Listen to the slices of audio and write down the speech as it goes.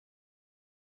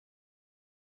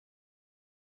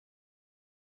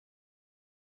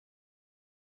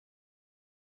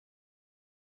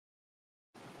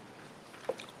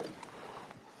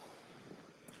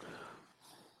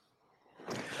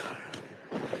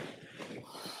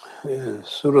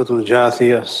Surah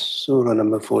Al-Jathiyah, Surah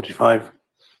number 45,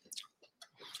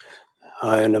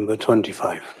 ayah number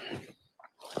 25.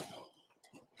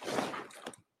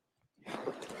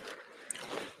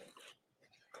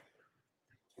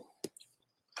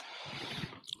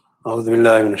 أعوذ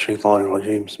بالله من الشيطان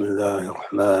الرجيم بسم الله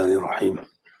الرحمن الرحيم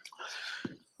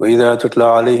وإذا تتلى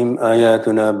عليهم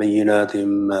آياتنا بينات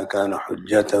ما كان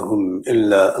حجتهم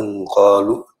إلا أن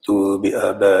قالوا ائتوا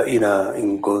بآبائنا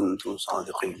إن كنتم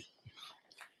صادقين.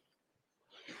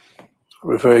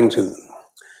 Referring to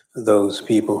those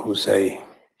people who say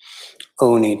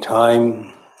only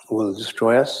time will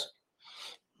destroy us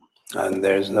and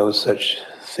there's no such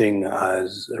thing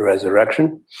as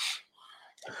resurrection.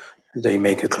 They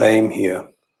make a claim here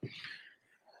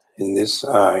in this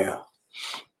ayah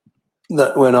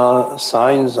that when our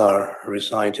signs are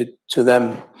recited to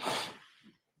them,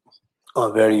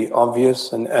 are very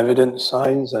obvious and evident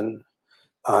signs and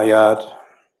ayat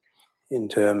in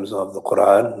terms of the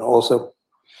Quran also,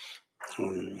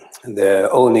 they're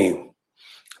only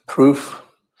proof,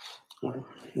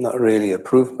 not really a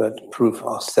proof, but proof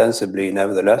ostensibly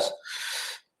nevertheless,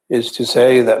 is to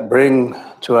say that bring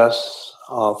to us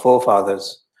our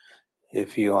forefathers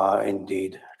if you are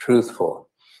indeed truthful,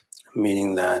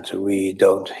 meaning that we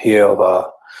don't hear of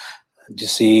our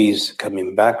deceased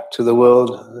coming back to the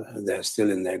world. They're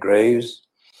still in their graves.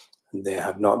 They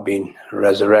have not been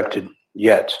resurrected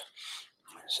yet.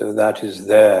 So that is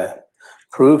their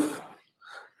proof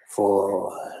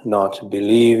for not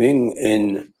believing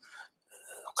in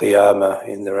Qiyamah,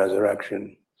 in the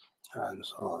resurrection, and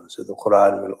so on. So the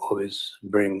Quran will always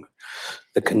bring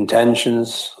the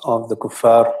contentions of the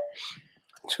kuffar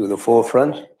to the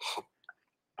forefront.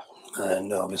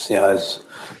 And obviously as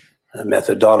a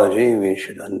methodology, we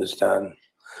should understand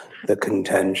the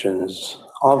contentions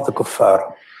of the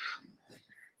kuffar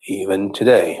even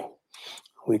today.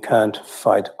 We can't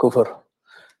fight kufr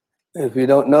if we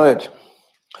don't know it.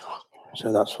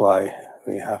 So that's why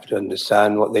we have to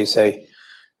understand what they say,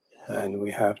 and we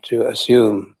have to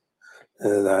assume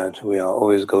that we are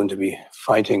always going to be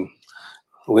fighting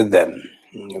with them.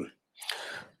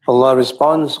 Allah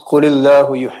responds, قُلِ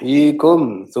اللَّهُ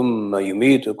يُحْيِيكُمْ ثُمَّ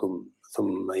يُمِيتُكُمْ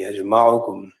ثُمَّ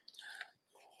يَجْمَعُكُمْ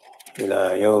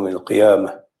إِلَى يَوْمِ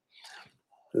الْقِيَامَةِ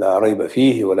لَا رَيْبَ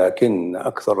فِيهِ وَلَكِنَّ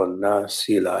أَكْثَرَ النَّاسِ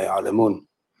لَا يَعْلَمُونَ.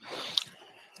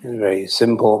 A very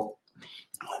simple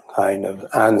kind of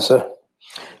answer.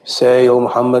 Say, O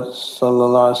Muhammad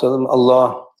sallallahu alaihi wasallam,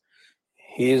 Allah,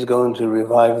 He is going to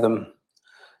revive them,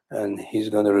 and He's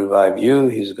going to revive you.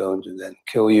 He's going to then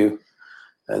kill you,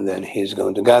 and then He's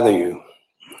going to gather you.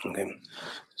 Okay.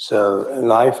 So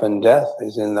life and death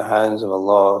is in the hands of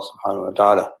Allah subhanahu wa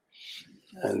ta'ala.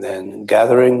 And then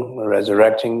gathering,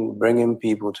 resurrecting, bringing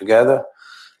people together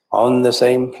on the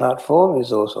same platform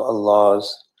is also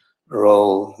Allah's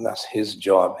role. That's His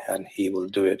job, and He will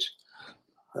do it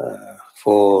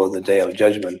for the Day of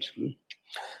Judgment,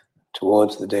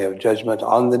 towards the Day of Judgment,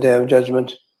 on the Day of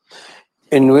Judgment,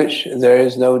 in which there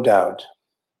is no doubt.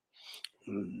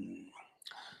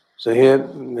 So here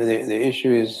the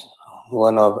issue is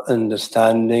one of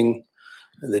understanding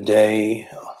the Day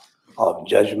of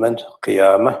Judgment,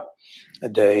 Qiyamah, a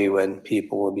day when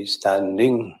people will be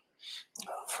standing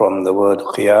from the word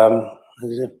Qiyam,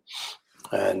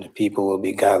 and people will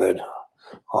be gathered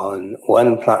on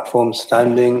one platform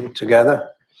standing together.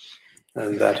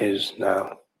 And that is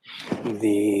now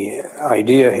the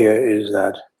idea here is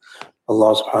that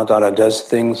Allah subhanahu wa ta'ala does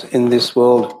things in this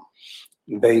world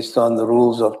based on the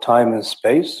rules of time and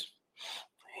space.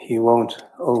 He won't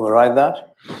override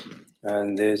that.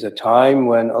 And there's a time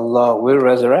when Allah will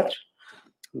resurrect,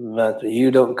 but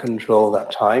you don't control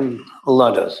that time.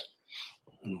 Allah does.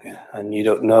 Okay. And you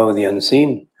don't know the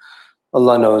unseen.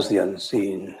 Allah knows the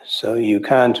unseen. So you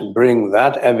can't bring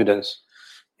that evidence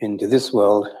into this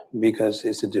world because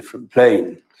it's a different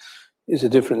plane. It's a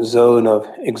different zone of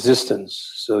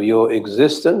existence. So your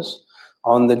existence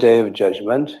on the Day of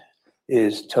Judgment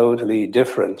is totally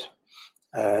different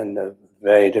and a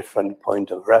very different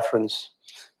point of reference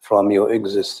from your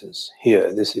existence.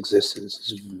 Here, this existence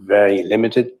is very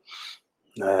limited,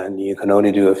 and you can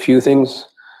only do a few things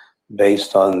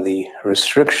based on the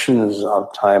restrictions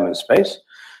of time and space.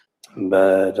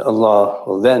 But Allah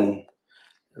will then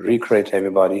recreate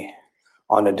everybody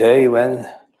on a day when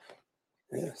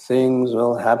things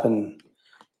will happen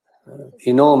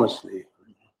enormously,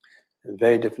 in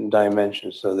very different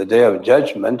dimensions. So the Day of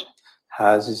Judgment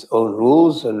has its own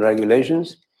rules and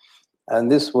regulations, and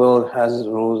this world has its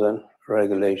rules and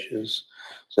regulations.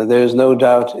 So there is no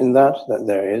doubt in that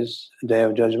there is a Day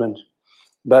of Judgment.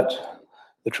 But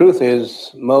the truth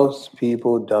is, most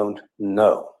people don't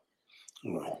know.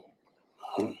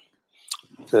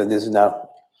 So this is now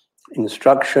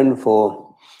instruction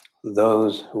for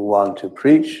those who want to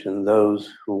preach and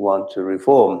those who want to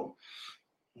reform,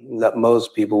 that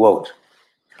most people won't.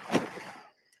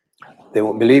 They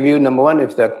won't believe you, number one,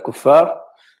 if they're kuffar,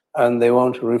 and they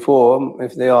won't reform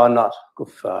if they are not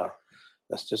kuffar.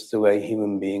 That's just the way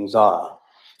human beings are.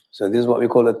 So this is what we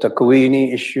call a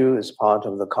takwini issue. It's part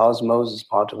of the cosmos, it's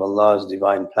part of Allah's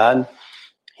divine plan.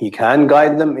 He can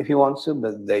guide them if He wants to,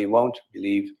 but they won't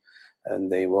believe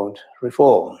and they won't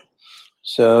reform.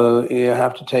 So you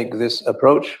have to take this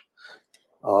approach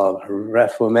of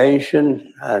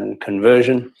reformation and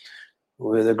conversion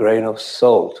with a grain of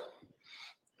salt.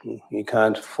 You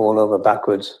can't fall over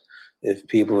backwards if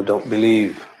people don't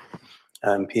believe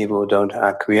and people don't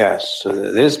acquiesce.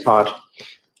 So this part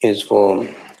is for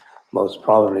most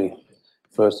probably,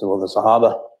 first of all, the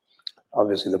Sahaba,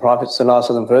 obviously the Prophet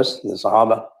ﷺ first, the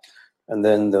Sahaba, and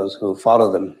then those who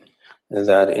follow them.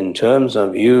 That in terms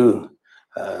of you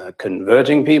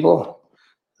converting people,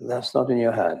 that's not in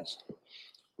your hands.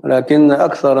 لكن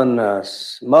أكثر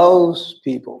الناس, most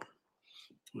people,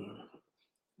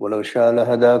 وَلَوْ شَاءَ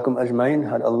لَهَدَاكُمْ أَجْمَعِينَ,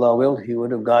 had Allah willed, He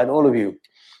would have guided all of you.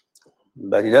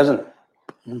 But He doesn't.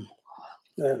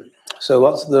 So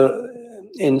what's the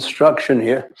instruction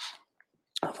here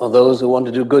for those who want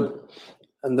to do good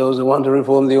and those who want to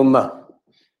reform the ummah?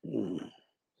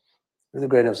 With a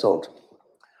grain of salt.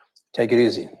 Take it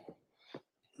easy.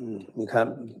 You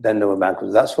can't bend over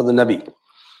backwards. That's for the Nabi.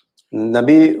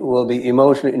 Nabi will be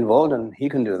emotionally involved, and he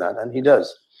can do that, and he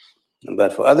does.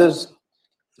 But for others,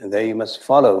 they must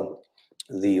follow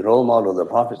the role model of the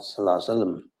Prophet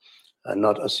ﷺ and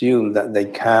not assume that they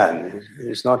can.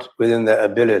 It's not within their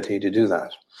ability to do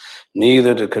that,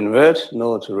 neither to convert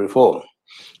nor to reform.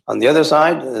 On the other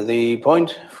side, the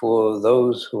point for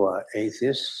those who are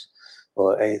atheists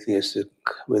or atheistic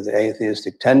with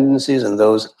atheistic tendencies and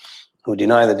those who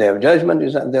deny the Day of Judgment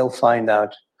is that they'll find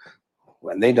out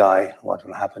when they die what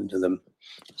will happen to them.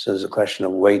 So it's a question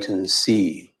of wait and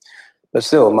see. But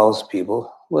still, most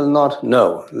people will not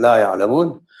know. La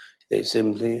ya'lamun. They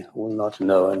simply will not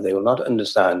know and they will not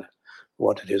understand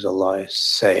what it is Allah is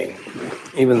saying.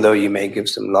 Even though you may give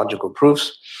some logical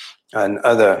proofs and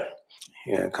other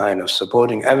kind of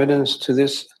supporting evidence to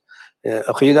this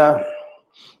aqidah,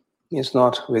 it's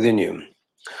not within you.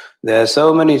 There are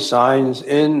so many signs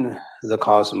in the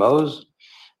cosmos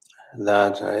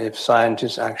that if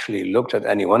scientists actually looked at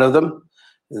any one of them,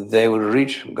 they will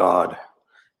reach God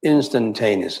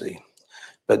instantaneously.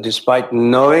 But despite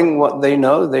knowing what they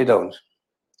know, they don't.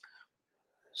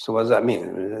 So what does that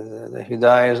mean? The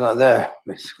Hidayah is not there,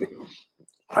 basically.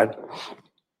 Right?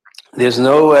 There's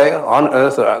no way on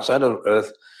Earth or outside of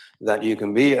Earth that you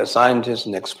can be a scientist,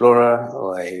 an explorer,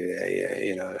 or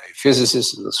a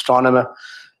physicist, an astronomer,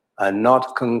 and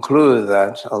not conclude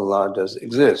that Allah does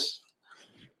exist.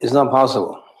 It's not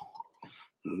possible.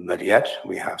 But yet,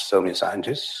 we have so many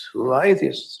scientists who are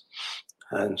atheists,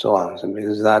 and so on. So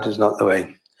because that is not the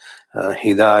way.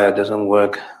 Hidayah doesn't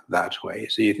work that way.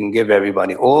 So you can give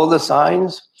everybody all the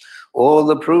signs, all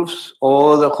the proofs,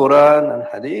 all the Quran and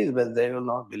Hadith, but they will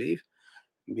not believe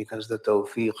because the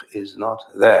tawfiq is not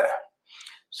there.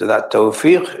 So that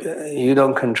tawfiq, you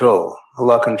don't control.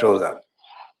 Allah controls that.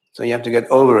 So you have to get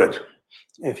over it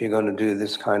if you're going to do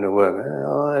this kind of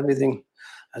work. Everything,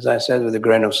 as I said, with a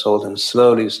grain of salt and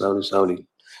slowly,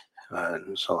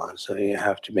 and so on. So you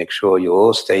have to make sure you're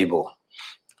all stable.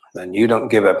 Then you don't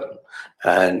give up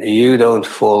and you don't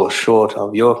fall short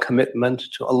of your commitment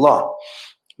to Allah.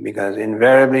 Because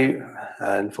invariably,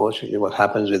 unfortunately, what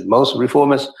happens with most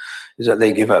reformers is that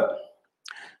they give up.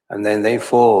 And then they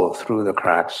fall through the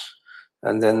cracks.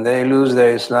 And then they lose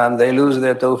their Islam, they lose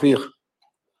their tawfiq.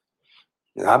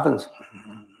 It happens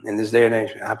in this day and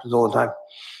age. It happens all the time.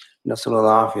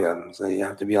 Nasrullah afiyah. So you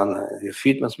have to be your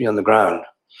feet must be on the ground,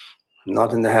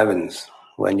 not in the heavens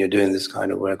when you're doing this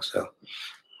kind of work. So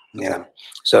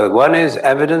one is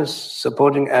evidence,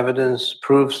 supporting evidence,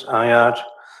 proofs, ayat,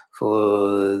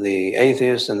 for the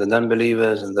atheists and the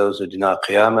non-believers and those who deny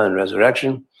qiyamah and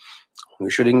resurrection.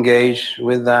 We should engage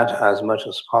with that as much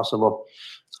as possible,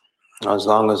 as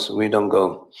long as we don't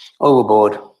go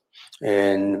overboard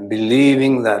in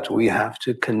believing that we have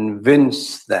to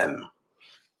convince them.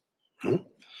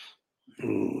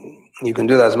 You can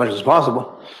do that as much as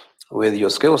possible with your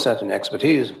skill set and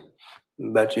expertise,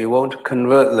 but you won't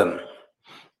convert them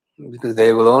because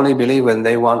they will only believe when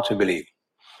they want to believe.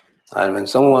 And when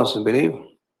someone wants to believe,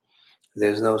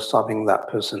 there's no stopping that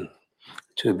person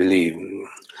to believe.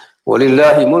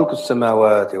 وَلِلَّهِ مُلْكُ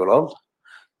السَّمَاوَاتِ وَالْأَرْضِ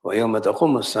وَيَوْمَ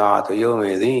تَقُومُ السَّاعَةُ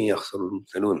يَوْمَئِذٍ يَخْسَرُ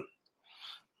الْمُبْطِلُونَ.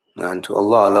 And to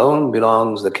Allah alone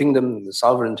belongs the kingdom, the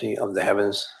sovereignty of the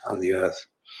heavens and the earth.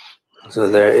 So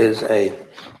there is a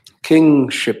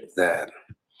kingship there.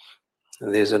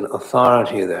 There's an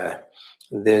authority there.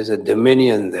 There's a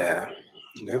dominion there.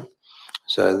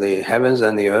 So the heavens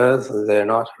and the earth, they're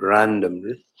not random,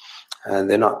 and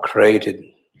they're not created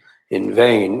in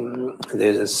vain.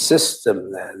 There's a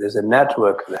system there. There's a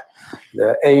network there. There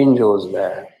are angels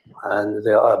there, and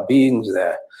there are beings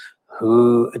there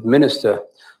who administer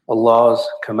Allah's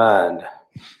command.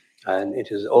 And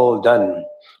it is all done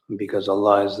because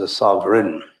Allah is the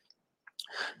sovereign.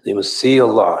 You must see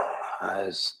Allah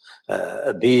as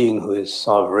a being who is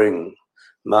sovereign,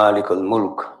 Malik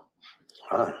al-Mulk,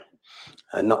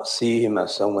 and not see him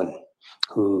as someone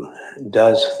who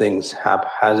does things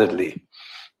haphazardly,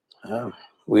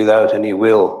 without any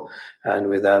will and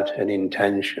without any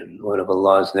intention. One of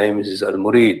Allah's names is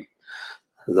Al-Murīd,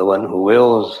 the one who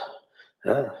wills.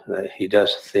 He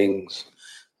does things,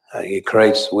 he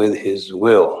creates with his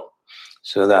will.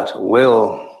 So that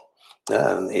will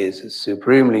is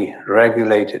supremely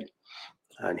regulated,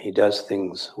 and he does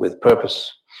things with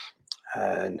purpose,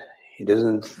 and he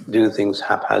doesn't do things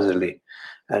haphazardly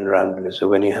and randomly. So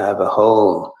when you have a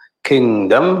whole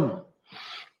kingdom,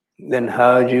 then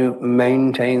how do you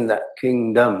maintain that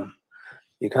kingdom?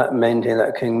 You can't maintain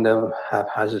that kingdom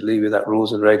haphazardly without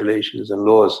rules and regulations and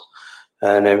laws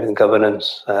and everything,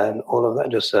 governance and all of that.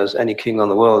 Just as any king on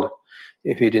the world,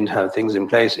 if he didn't have things in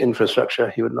place, infrastructure,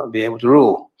 he would not be able to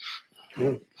rule.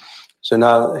 So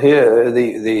now here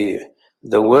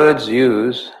the words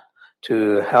used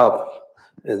to help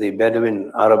the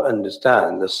Bedouin Arab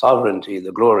understand the sovereignty,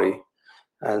 the glory,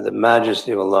 and the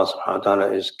majesty of Allah subhanahu wa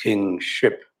ta'ala is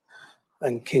kingship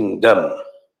and kingdom.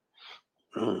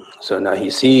 So now he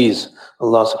sees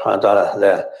Allah subhanahu wa ta'ala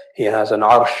there. He has an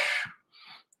arsh.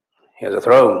 He has a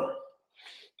throne.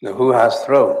 Now who has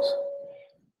thrones?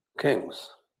 Kings.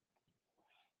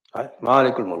 Right?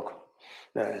 Malik al-Mulk.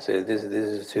 So this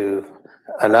is to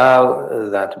allow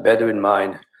that Bedouin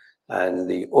mind and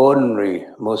the ordinary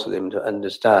Muslim to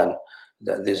understand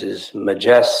that this is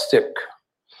majestic.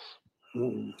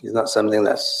 It's not something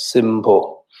that's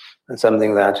simple and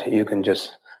something that you can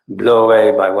just blow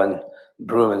away by one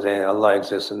broom and say Allah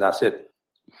exists and that's it.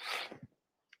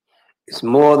 It's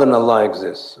more than Allah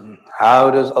exists. How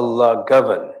does Allah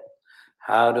govern?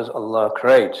 How does Allah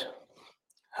create?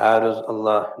 How does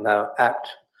Allah now act?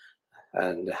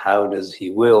 And how does He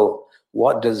will?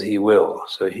 What does He will?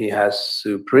 So He has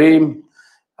supreme,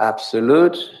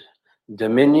 absolute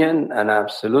dominion and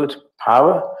absolute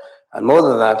power, and more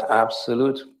than that,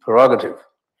 absolute prerogative.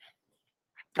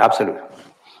 Absolute.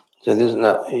 So this is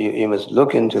not, you must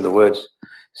look into the words,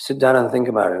 sit down and think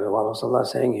about it. What was Allah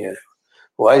saying here?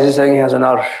 Why is He saying He has an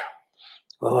arsh?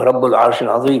 Rabbul Arsh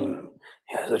al-Azim.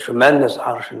 He has a tremendous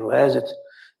arsh, and where is it?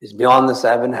 It's beyond the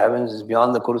seven heavens, it's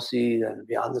beyond the kursi, and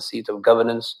beyond the seat of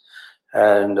governance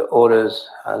and orders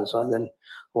and so on. Then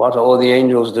what are all the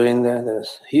angels doing there?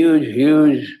 There's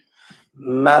huge,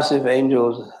 massive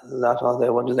angels that are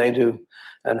there. What do they do?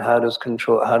 And how does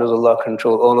Allah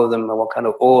control all of them? And what kind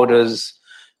of orders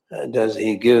does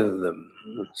He give them?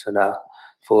 So now,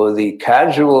 for the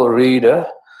casual reader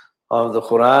of the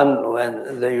Quran,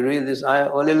 when they read this ayah,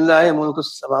 وَلِلَّهِ مُلْكُ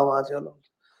السَّمَاوَاتِ وَالْأَرْضِ,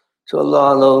 to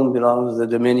Allah alone belongs the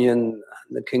dominion,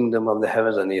 the kingdom of the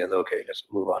heavens and the earth. Okay, let's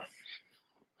move on.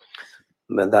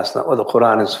 But that's not what the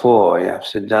Quran is for. You have to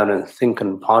sit down and think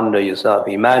and ponder yourself.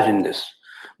 Imagine this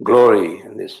glory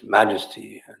and this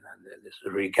majesty and this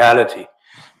regality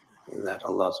that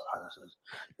Allah subhanahu wa ta'ala says.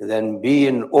 Then be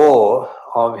in awe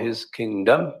of His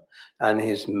kingdom and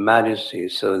His majesty.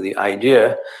 So the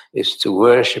idea is to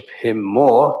worship Him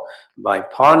more by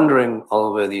pondering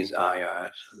over these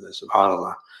ayahs.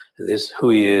 SubhanAllah. This who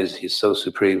He is, He's so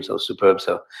supreme, so superb,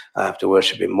 so I have to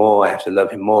worship Him more, I have to love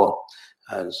Him more,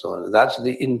 and so on. That's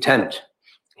the intent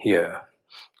here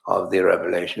of the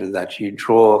revelation, that you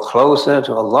draw closer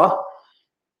to Allah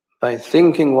by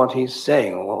thinking what He's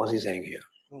saying. What was He saying here?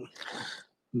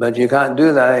 But you can't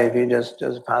do that if you just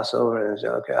pass over and say,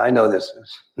 okay, I know this.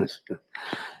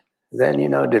 Then you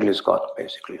know diddly squat,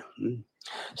 basically.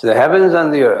 So the heavens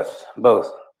and the earth,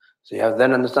 both. So you have to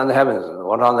then understand the heavens.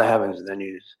 What are the heavens? Then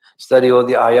you study all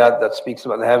the ayat that speaks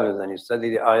about the heavens, and you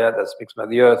study the ayat that speaks about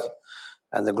the earth,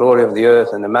 and the glory of the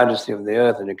earth, and the majesty of the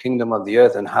earth, and the kingdom of the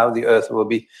earth, and how the earth will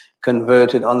be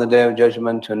converted on the day of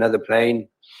judgment to another plane,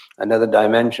 another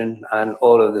dimension, and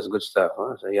all of this good stuff.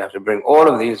 So you have to bring all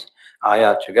of these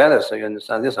ayat together so you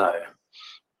understand this ayah,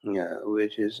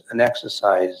 which is an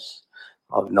exercise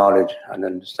of knowledge and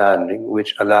understanding,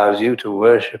 which allows you to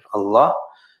worship Allah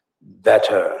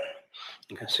better.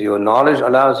 Okay, so your knowledge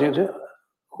allows you to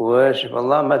worship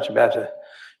Allah much better.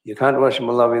 You can't worship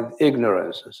Allah with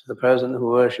ignorance. So the person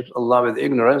who worships Allah with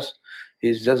ignorance,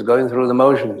 he's just going through the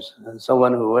motions. And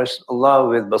someone who worships Allah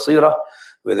with basira,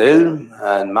 with ilm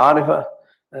and ma'rifah,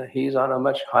 he's on a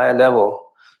much higher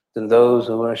level than those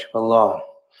who worship Allah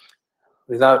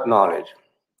without knowledge.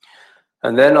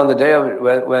 And then on the day of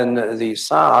when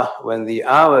the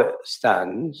hour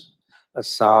stands,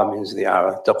 as-sa'a means the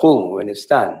hour, taqum, when it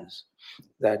stands,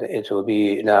 that it will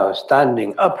be now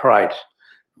standing upright,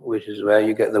 which is where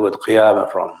you get the word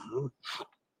qiyamah from.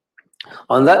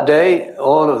 On that day,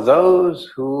 all of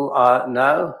those who are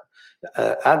now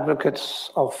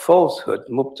advocates of falsehood,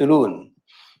 mubtilun,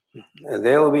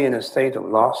 they will be in a state of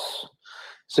loss.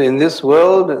 So in this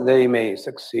world, they may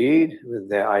succeed with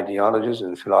their ideologies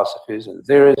and philosophies and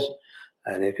theories,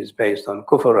 and if it's based on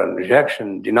kufr and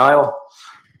rejection, denial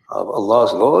of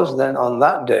Allah's laws, then on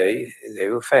that day, they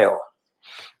will fail.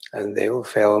 And they will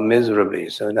fail miserably.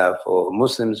 So now for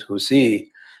Muslims who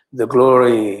see the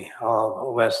glory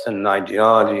of Western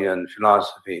ideology and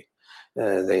philosophy,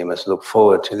 they must look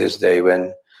forward to this day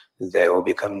when they will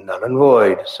become null and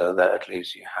void, so that at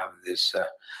least you have this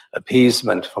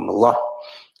appeasement from Allah,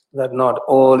 that not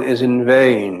all is in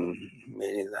vain,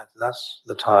 meaning that that's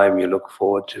the time you look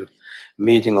forward to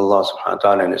meeting Allah subhanahu wa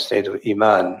ta'ala in a state of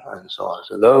iman and so on.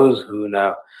 So those who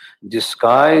now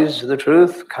disguise the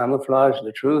truth, camouflage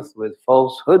the truth with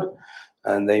falsehood,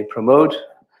 and they promote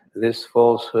this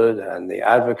falsehood and they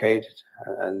advocate it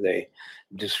and they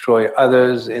destroy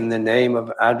others in the name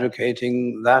of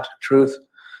advocating that truth,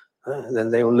 then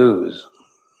they will lose.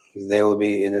 They will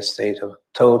be in a state of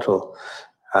total,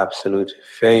 absolute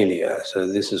failure. So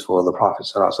this is for the Prophet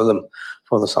ﷺ,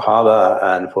 for the Sahaba,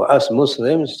 and for us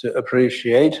Muslims to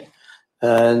appreciate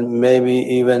and maybe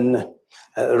even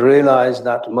realize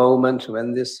that moment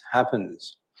when this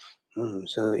happens.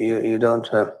 So you don't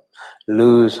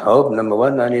lose hope, number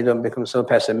one, and you don't become so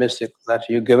pessimistic that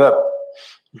you give up.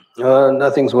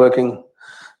 Nothing's working.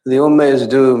 The Ummah is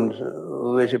doomed,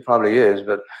 which it probably is,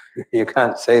 but you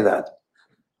can't say that.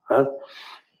 Huh?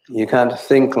 You can't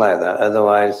think like that,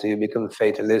 otherwise you become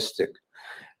fatalistic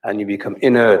and you become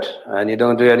inert and you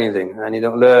don't do anything and you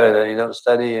don't learn and you don't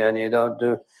study and you don't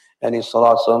do any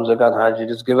salat, sawm, zakat, hajj, you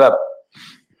just give up.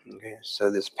 Okay?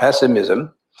 So this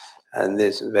pessimism and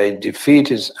this very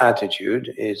defeatist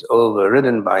attitude is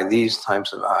overridden by these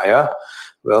types of ayah,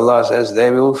 where Allah says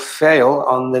they will fail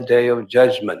on the day of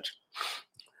judgment.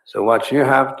 So what you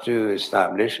have to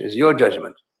establish is your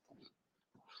judgment.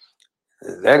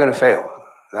 They're going to fail.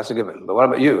 That's a given. But what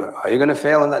about you? Are you going to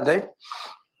fail on that day?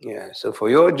 Yeah. So for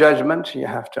your judgment, you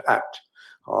have to act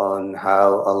on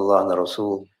how Allah and the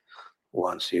Rasul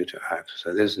wants you to act.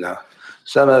 So there's now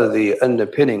some of the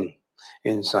underpinning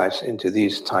insights into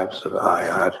these types of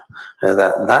ayat,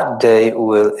 that day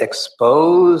will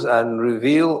expose and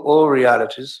reveal all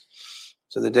realities.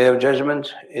 So the day of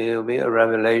judgment, it will be a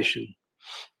revelation.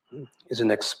 It's an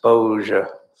exposure.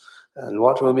 And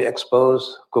what will be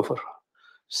exposed? Kufr,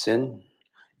 sin,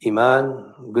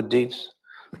 iman, good deeds.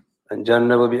 And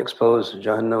Jannah will be exposed,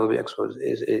 Jahannam will be exposed.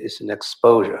 It's an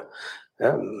exposure.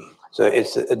 So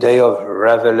it's a day of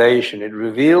revelation. It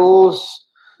reveals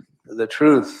the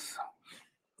truth.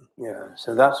 Yeah,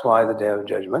 so that's why the day of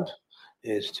judgment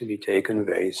is to be taken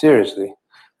very seriously.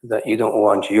 That you don't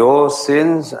want your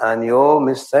sins and your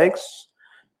mistakes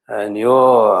and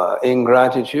your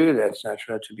ingratitude,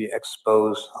 etc., to be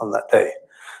exposed on that day.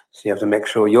 So you have to make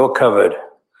sure you're covered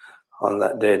on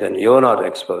that day, then you're not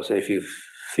exposed. So if you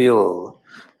feel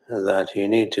that you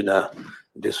need to now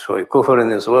destroy kufr in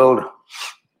this world,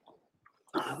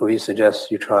 we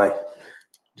suggest you try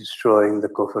destroying the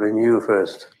kufr in you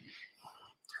first.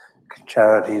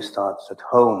 Charity starts at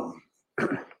home.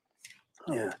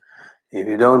 Yeah. If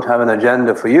you don't have an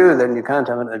agenda for you, then you can't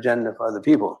have an agenda for other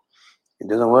people. It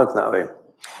doesn't work that way.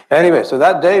 Anyway, so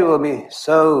that day will be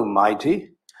so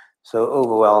mighty, so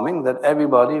overwhelming, that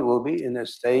everybody will be in a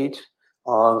state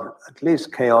of at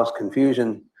least chaos,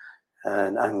 confusion,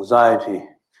 and anxiety,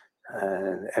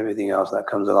 and everything else that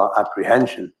comes along.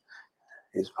 Apprehension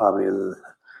is probably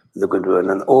the good word,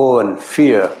 and awe and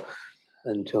fear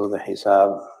until the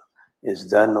hisab is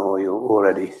done, or you're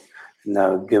already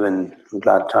now given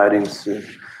glad tidings to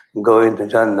go into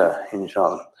Jannah,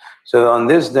 inshallah. So on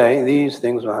this day, these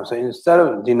things will happen. So instead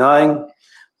of denying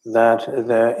that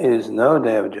there is no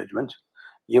day of judgment,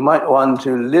 you might want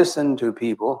to listen to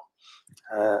people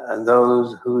and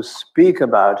those who speak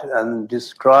about it and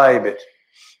describe it.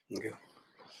 Okay.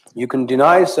 You can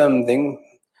deny something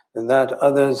that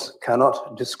others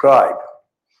cannot describe.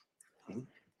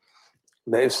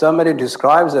 But if somebody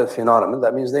describes a phenomenon,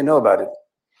 that means they know about it.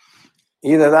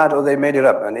 Either that or they made it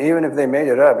up. And even if they made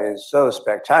it up, it's so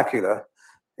spectacular,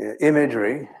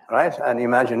 imagery, right, and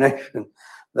imagination,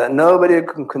 that nobody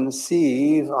can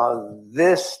conceive of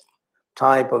this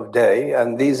type of day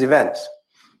and these events.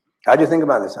 How do you think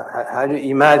about this? How do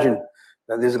you imagine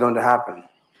that this is going to happen?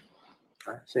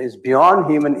 Right? So it's beyond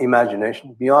human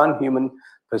imagination, beyond human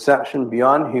perception,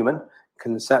 beyond human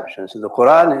conception. So the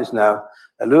Quran is now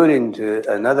alluding to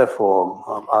another form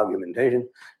of argumentation,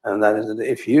 and that is that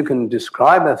if you can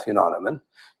describe a phenomenon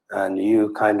and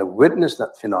you kind of witness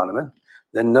that phenomenon,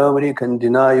 then nobody can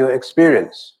deny your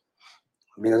experience,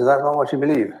 because that's not what you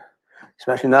believe.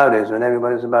 Especially nowadays when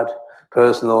everybody's about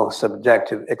personal,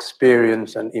 subjective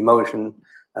experience and emotion,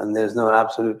 and there's no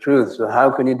absolute truth. So how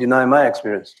can you deny my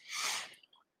experience?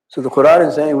 So the Quran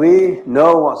is saying we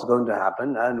know what's going to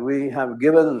happen, and we have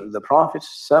given the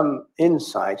prophets some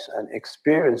insights and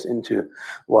experience into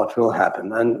what will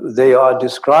happen. And they are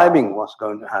describing what's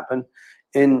going to happen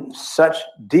in such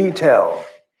detail,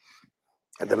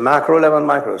 at the macro level,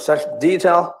 micro, such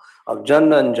detail of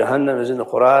Jannah and Jahannam is in the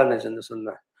Quran, is in the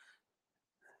Sunnah.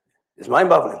 It's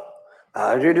mind-boggling.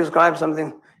 How do you describe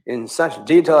something in such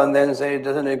detail and then say it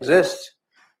doesn't exist?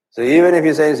 So even if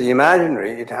you say it's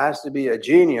imaginary, it has to be a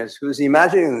genius who's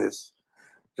imagining this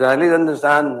to at least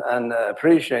understand and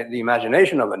appreciate the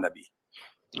imagination of a Nabi.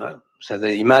 Right? So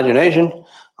the imagination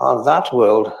of that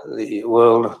world, the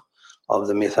world of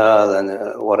the mithal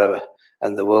and whatever,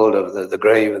 and the world of the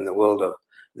grave and the world of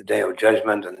the day of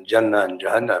judgment and Jannah and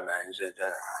Jahannam, man. Said,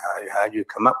 how do you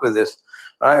come up with this?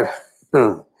 Right?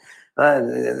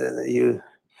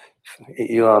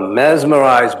 You are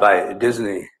mesmerized by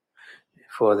Disney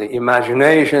for the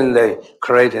imagination they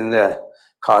create in their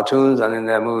cartoons and in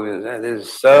their movies. It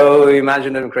is so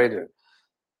imaginative and creative.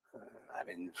 I'm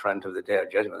in front of the Day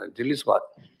of Judgment. And delete what?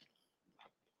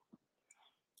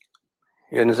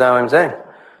 You understand what I'm saying?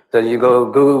 That you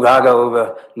go goo gaga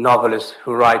over novelists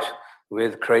who write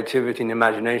with creativity and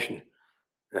imagination.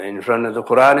 In front of the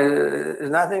Quran is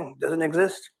nothing, doesn't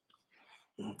exist.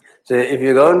 So if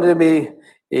you're going to be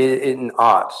in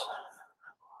art,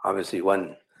 obviously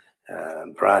one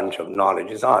branch of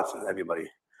knowledge is art. Everybody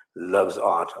loves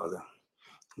art.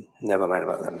 Never mind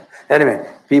about that. Anyway,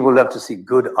 people love to see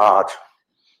good art.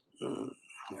 You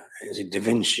see Da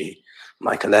Vinci,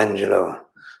 Michelangelo,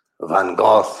 Van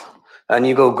Gogh, and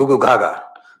you go Google Gaga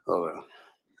over.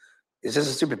 It's just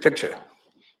a stupid picture.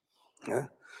 Yeah?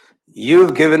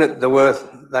 You've given it the worth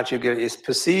that you give. It's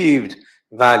perceived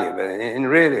value, but in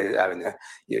really, I mean,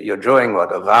 you're drawing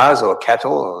what, a vase or a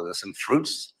kettle or some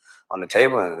fruits on the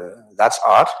table, and that's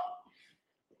art.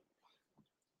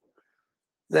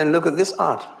 Then look at this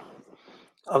art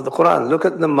of the Quran. Look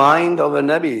at the mind of a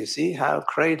Nabi. See how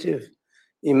creative,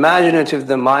 imaginative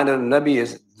the mind of a Nabi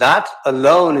is. That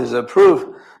alone is a proof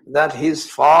that he's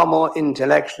far more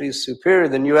intellectually superior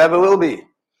than you ever will be,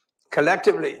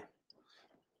 collectively.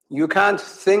 You can't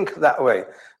think that way,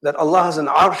 that Allah has an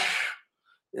arsh.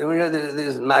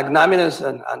 There's magnanimous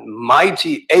and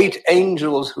mighty 8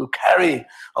 angels who carry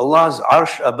Allah's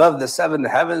arsh above the 7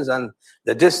 heavens, and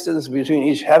the distance between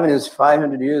each heaven is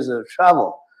 500 years of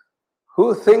travel.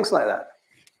 Who thinks like that?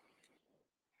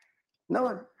 No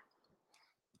one.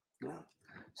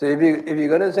 So if you're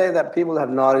going to say that people have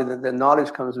knowledge, that the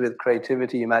knowledge comes with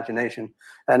creativity, imagination,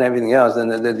 and everything else, then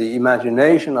the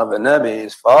imagination of a Nabi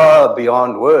is far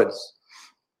beyond words.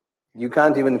 You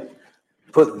can't even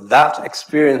put that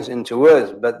experience into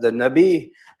words, but the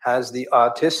Nabi has the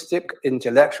artistic,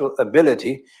 intellectual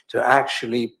ability to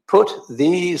actually put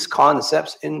these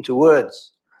concepts into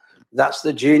words. That's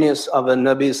the genius of a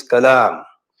Nabi's kalām.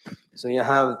 So you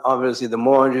have obviously the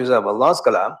mu'jiza of Allah's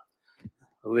kalām,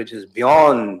 which is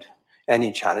beyond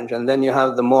any challenge, and then you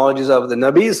have the mu'jiza of the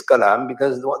Nabi's kalām,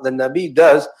 because what the Nabi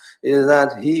does is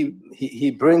that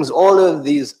he brings all of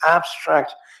these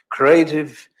abstract,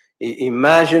 creative,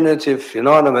 imaginative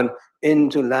phenomenon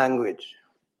into language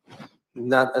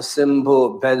that a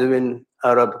simple Bedouin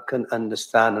Arab can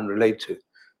understand and relate to.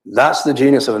 That's the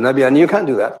genius of a Nabi, and you can't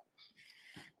do that.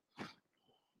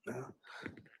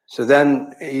 So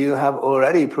then you have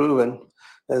already proven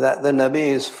that the Nabi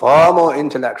is far more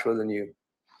intellectual than you.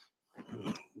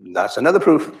 That's another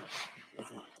proof.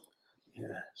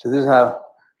 So this is how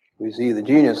we see the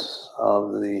genius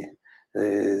of the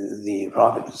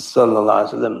Prophet Sallallahu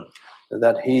Alaihi Wasallam,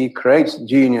 that he creates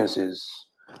geniuses,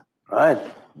 right?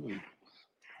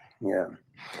 Yeah.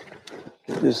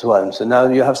 This one. So now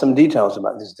you have some details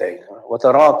about this day.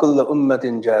 وَتَرَى كُلَّ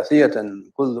أُمَّةٍ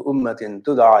جَاثِيَةً كُلُّ أُمَّةٍ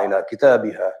تُدْعَى إِلَى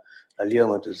كِتَابِهَا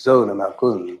الْيَوْمَ تُجْزَوْنَ مَا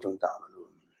كُنْتُمْ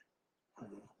تَعْمَلُونَ.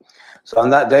 So on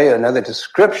that day, another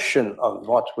description of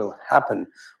what will happen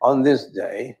on this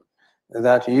day,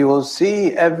 that you will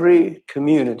see every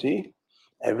community,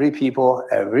 every people,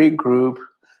 every group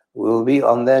will be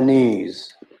on their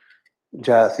knees.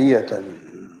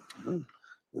 Jathiyatan.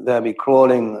 They'll be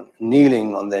crawling,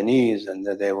 kneeling on their knees, and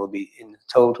they will be in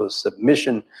total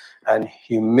submission and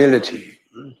humility.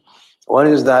 One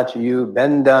is that you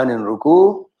bend down in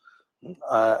ruku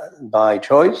by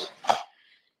choice,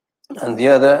 and the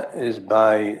other is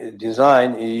by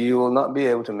design. You will not be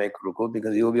able to make ruku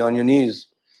because you will be on your knees.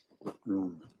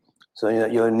 So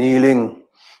you're kneeling,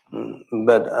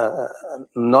 but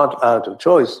not out of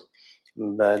choice,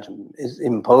 but is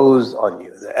imposed on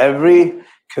you. Every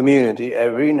community,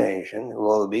 every nation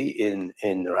will be in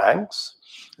ranks.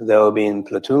 They will be in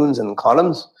platoons and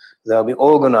columns. They'll be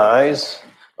organized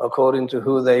according to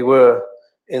who they were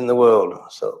in the world.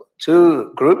 So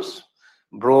two groups,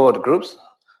 broad groups,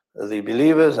 the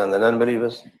believers and the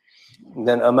non-believers.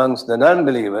 Then amongst the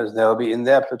non-believers, they'll be in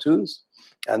their platoons,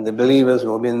 and the believers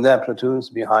will be in their platoons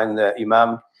behind their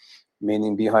imam,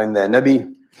 meaning behind their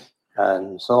Nabi,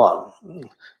 and so on.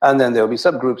 And then there will be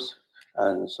subgroups,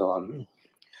 and so on.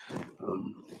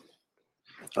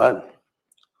 Right?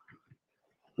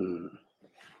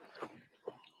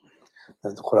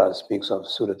 As the Quran speaks of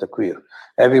Surah Al-Qawiyyu,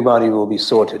 everybody will be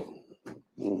sorted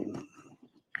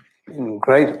in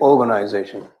great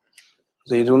organization.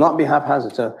 So you do not be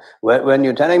haphazard. So when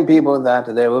you're telling people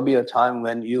that there will be a time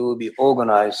when you will be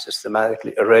organized,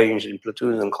 systematically arranged in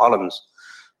platoons and columns,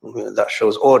 that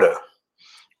shows order.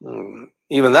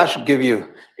 Even that should give you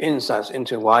insights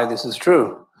into why this is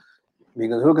true.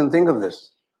 Because who can think of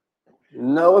this?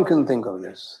 No one can think of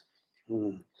this.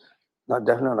 Not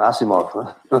definitely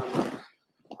Asimov.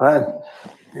 Right?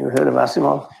 You heard of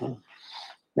Asimov?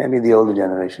 Maybe the older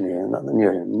generation here, not the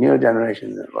newer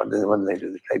generation. What do they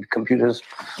do? They play computers?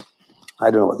 I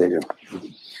don't know what they do.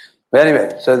 But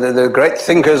anyway, so the great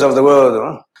thinkers of the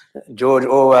world, George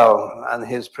Orwell and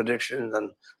his predictions,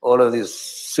 and all of these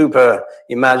super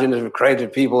imaginative,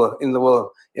 creative people in the world,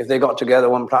 if they got together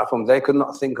on one platform, they could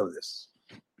not think of this.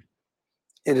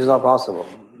 It is not possible.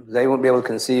 They won't be able to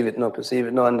conceive it, nor perceive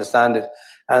it, nor understand it.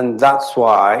 And that's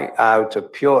why, out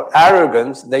of pure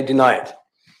arrogance, they deny it.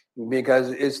 Because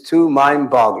it's too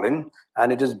mind-boggling,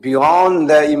 and it is beyond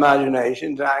their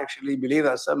imagination to actually believe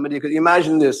that somebody could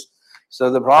imagine this. So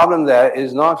the problem there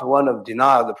is not one of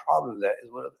denial. The problem there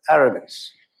is one of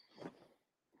arrogance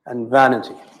and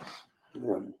vanity.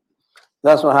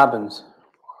 That's what happens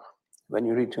when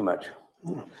you read too much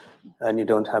and you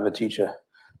don't have a teacher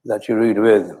that you read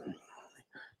with.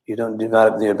 You don't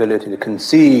develop the ability to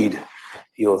concede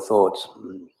your thoughts.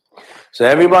 So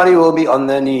everybody will be on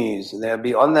their knees. They'll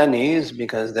be on their knees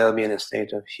because they'll be in a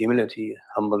state of humility,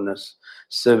 humbleness,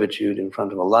 servitude in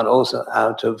front of Allah, and also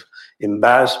out of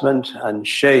embarrassment and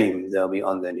shame, they'll be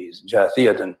on their knees.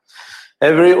 Jathiyatan.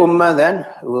 Every ummah then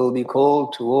will be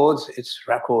called towards its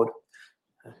record,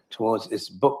 towards its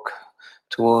book,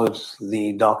 towards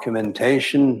the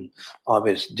documentation of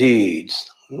its deeds.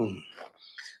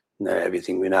 Now,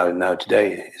 everything we know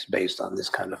today is based on this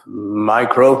kind of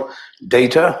micro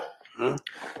data.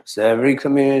 So every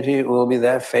community will be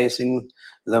there facing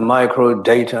the micro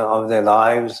data of their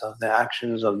lives, of their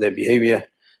actions, of their behavior,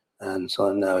 and so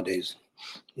on. Nowadays,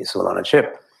 it's all on a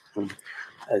chip.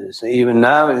 So even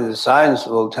now, the science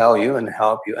will tell you and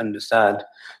help you understand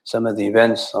some of the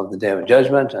events of the Day of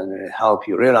Judgment, and it will help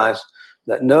you realize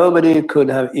that nobody could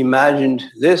have imagined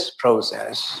this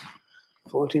process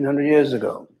 1400 years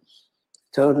ago.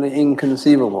 Totally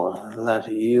inconceivable that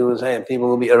you say people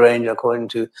will be arranged according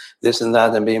to this and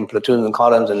that and be in platoons and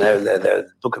columns, and their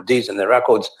book of deeds and their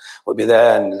records will be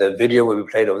there, and the video will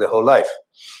be played over their whole life.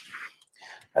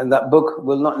 And that book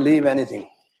will not leave anything.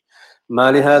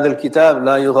 مَا لِهَذَا الْكِتَابِ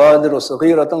لَا يُغَادِرُ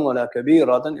صَغِيرَةً وَلَا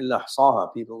كَبِيرَةً إِلَّا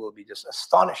أَحْصَاهَا. People will be just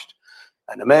astonished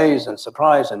and amazed and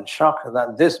surprised and shocked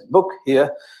that this book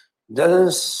here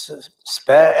doesn't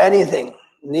spare anything,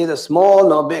 neither small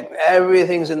nor big.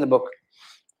 Everything's in the book.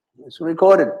 It's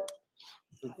recorded.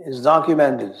 It's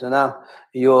documented. So now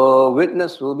your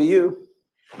witness will be you.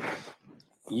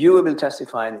 You will be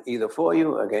testifying either for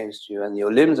you or against you, and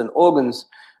your limbs and organs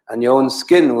and your own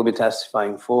skin will be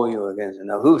testifying for you or against you.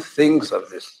 Now, who thinks of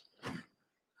this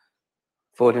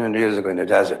 1400 years ago in the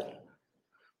desert?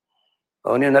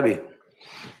 Only a Nabi.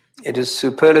 It is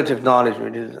superlative knowledge.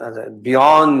 It is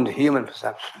beyond human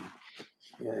perception.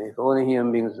 If only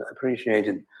human beings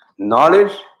appreciated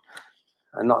knowledge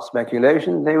and not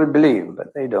speculation, they would believe,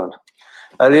 but they don't.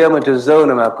 Today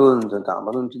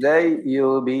you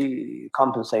will be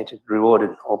compensated, rewarded,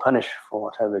 or punished for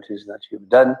whatever it is that you've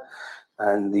done.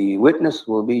 And the witness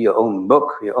will be your own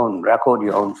book, your own record,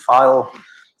 your own file,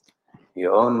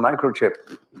 your own microchip,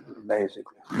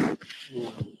 basically.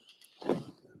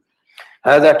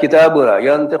 هذا كتابنا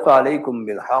ينطق عليكم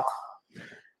بالحق.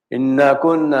 إِنَّا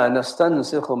كُنَّا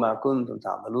نَسْتَنْسِخُ مَا كُنْتُمْ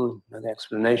تَعْمَلُونَ. Another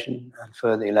explanation and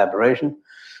further elaboration.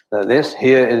 That this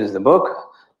here is the book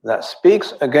that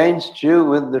speaks against you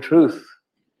with the truth.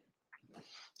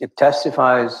 It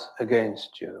testifies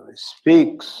against you. It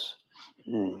speaks.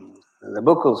 The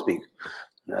book will speak.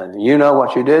 And you know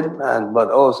what you did, but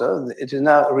also it is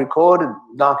now recorded,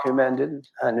 documented,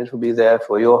 and it will be there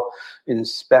for your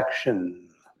inspection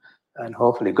and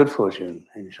hopefully good fortune,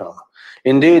 inshallah.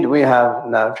 Indeed, we have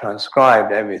now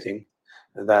transcribed everything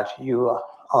that you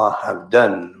have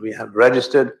done. We have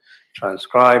registered,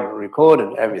 transcribed,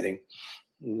 recorded everything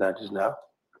that is now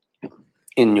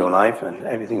in your life and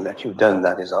everything that you've done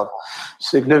that is of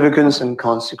significance and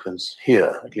consequence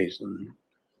here, at least.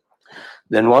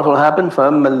 Then what will happen?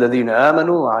 فَأَمَّا الَّذِينَ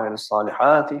آمَنُوا وَعَمِلُوا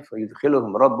الصَّالِحَاتِ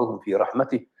فَيُدْخِلُهُمْ رَبُّهُمْ فِي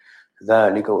رَحْمَتِهِ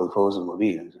ذَلِكَ هُوَ الْفَوْزُ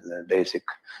الْمُبِينُ. The basic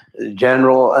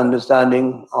general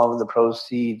understanding of the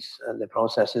proceeds and the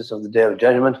processes of the Day of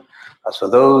Judgment. As for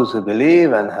those who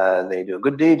believe and they do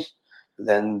good deeds,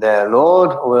 then their Lord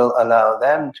will allow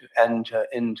them to enter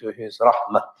into His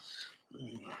rahmah.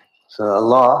 So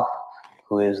Allah,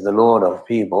 who is the Lord of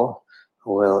people,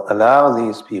 will allow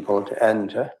these people to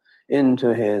enter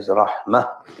into His rahmah.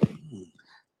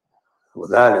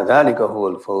 ذَلِكَ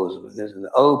هُوَ الْفَوْزُ. This is an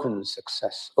open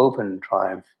success, open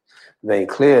triumph, very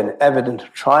clear and evident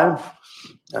triumph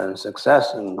and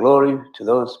success and glory to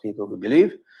those people who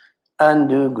believe and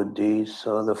do good deeds.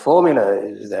 So the formula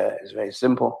is there, it's very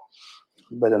simple.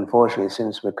 But unfortunately,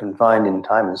 since we're confined in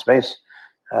time and space,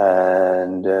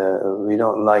 and we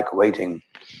don't like waiting.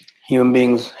 Human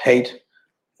beings hate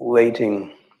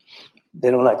waiting.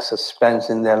 They don't like suspense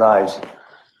in their lives.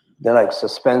 They like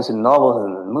suspense in novels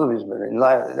and movies, but in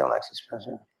life they don't like suspense.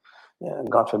 Yeah,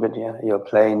 God forbid, your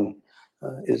plane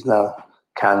is now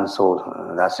cancelled.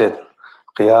 That's it.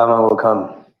 Qiyamah will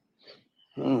come.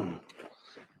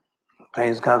 Plane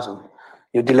is cancelled.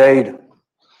 You're delayed.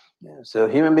 Yeah, so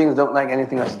human beings don't like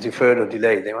anything that's deferred or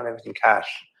delayed. They want everything cash,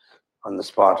 on the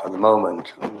spot, at the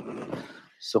moment.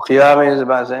 So Qiyamah is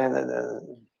about saying that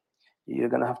you're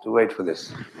going to have to wait for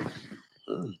this.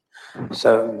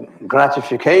 So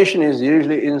gratification is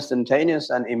usually instantaneous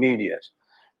and immediate.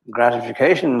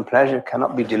 Gratification and pleasure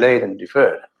cannot be delayed and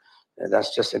deferred.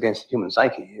 That's just against the human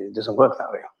psyche. It doesn't work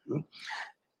that way.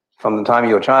 From the time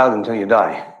you're a child until you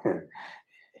die.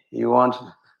 You want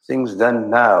things done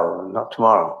now, not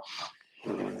tomorrow.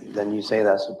 Then you say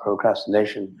that's a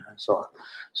procrastination and so on.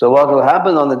 So what will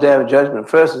happen on the Day of Judgment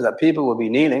first is that people will be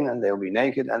kneeling and they'll be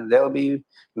naked and they'll be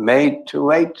made to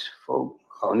wait for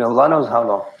Allah knows how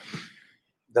long.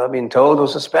 They'll be in total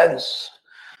suspense.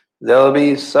 They'll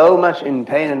be so much in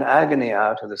pain and agony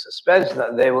out of the suspense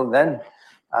that they will then,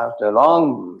 after a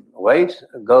long wait,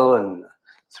 go and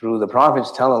through the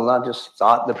prophets tell Allah, just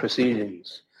start the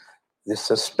proceedings. This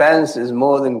suspense is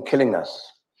more than killing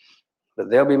us. But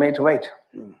they'll be made to wait.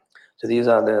 So these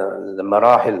are the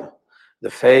marahil, the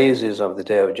phases of the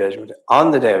Day of Judgment. On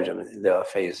the Day of Judgment, there are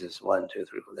phases, 1, 2,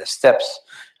 3, 4. There are steps,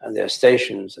 and there are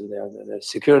stations, and there are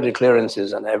security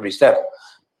clearances on every step,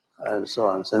 and so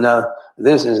on. So now,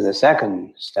 this is the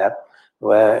second step,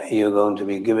 where you're going to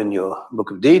be given your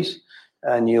book of deeds,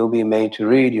 and you'll be made to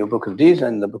read your book of deeds,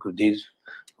 and the book of deeds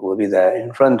will be there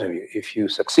in front of you. If you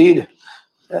succeed,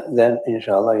 then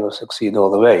inshallah you'll succeed all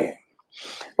the way.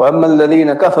 وَأَمَّا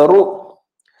الَّذِينَ كَفَرُوا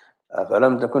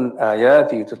أَفَلَمْ تَكُنْ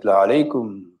آيَاتِي تُتْلَى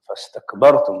عَلَيْكُمْ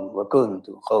فَاسْتَكْبَرْتُمْ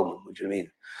وَكُنْتُمْ قَوْمًا مُجْرِمِينَ.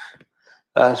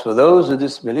 As for those who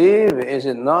disbelieve, is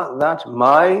it not that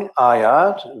my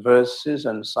ayat, verses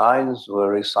and signs were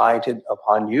recited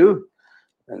upon you,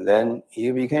 and then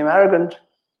you became arrogant,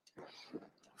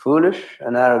 foolish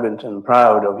and arrogant and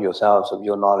proud of yourselves, of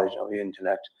your knowledge, of your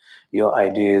intellect, your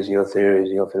ideas, your theories,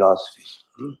 your philosophies.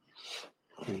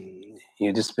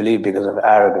 You disbelieve because of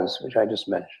arrogance, which I just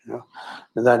mentioned.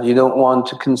 That you don't want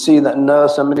to concede that no,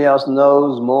 somebody else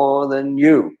knows more than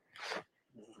you.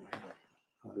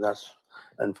 That's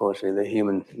unfortunately the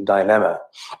human dilemma.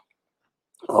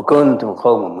 وَكُنْتُمْ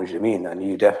قَوْمًا مُجْرِمِينَ. And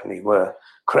you definitely were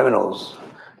criminals.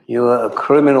 You were a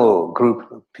criminal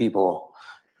group of people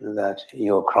that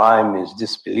your crime is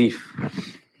disbelief.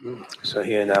 So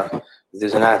here now,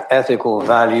 there's an ethical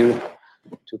value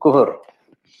to kufr.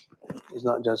 It's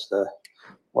not just a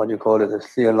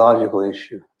theological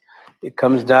issue. It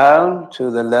comes down to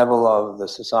the level of the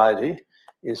society.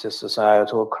 It's a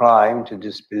societal crime to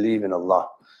disbelieve in Allah.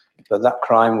 But that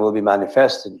crime will be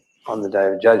manifested on the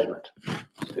Day of Judgment.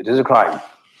 So it is a crime.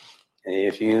 And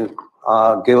if you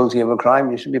are guilty of a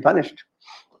crime, you should be punished.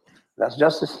 That's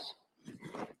justice.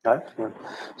 Right?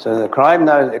 So the crime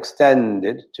now is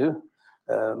extended to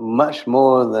much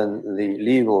more than the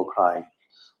legal crime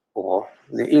or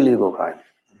the illegal crime.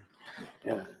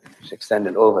 It's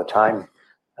extended over time.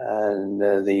 And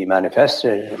the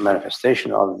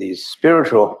manifestation of these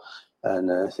spiritual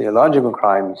and theological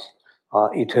crimes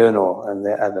are eternal and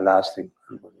they're everlasting.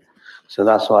 So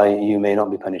that's why you may not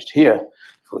be punished here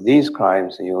for these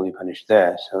crimes, and you will be punished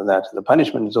there. So that the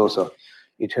punishment is also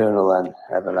eternal and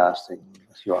everlasting.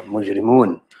 You are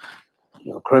mujrimun,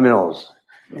 you are criminals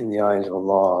in the eyes of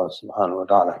Allah subhanahu wa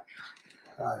ta'ala.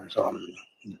 And so on.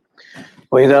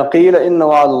 وإذا قيل إن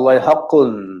وعد الله حق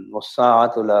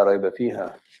والساعة لا ريب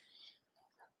فيها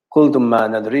قلتم ما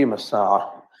ندري ما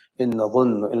الساعة إن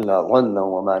نظن إلا ظنا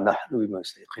وما نحن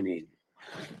بمستيقنين.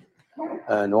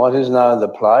 And what is now the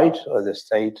plight or the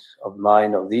state of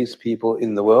mind of these people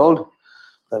in the world?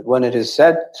 That when it is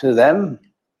said to them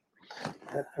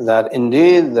that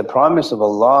indeed the promise of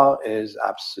Allah is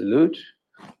absolute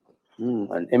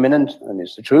and imminent and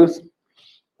is the truth,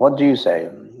 what do you say?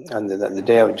 And that the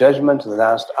day of judgment, the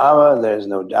last hour, there is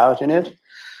no doubt in it.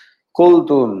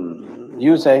 Qultum,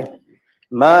 you say,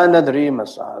 ma nadri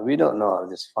masa. We don't know of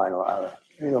this final hour.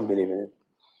 We don't believe in it.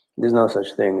 There's no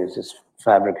such thing. It's just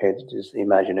fabricated, it's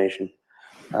imagination,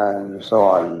 and so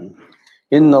on.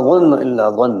 Inna dhanna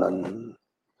illa dhannan.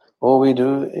 All we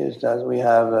do is that we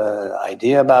have an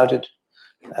idea about it,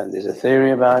 and there's a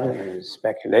theory about it, and there's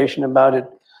speculation about it,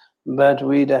 but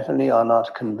we definitely are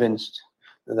not convinced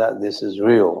that this is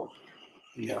real.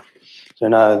 Yeah. So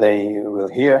now they will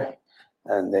hear,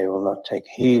 and they will not take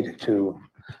heed to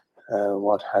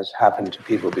what has happened to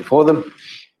people before them,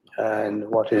 and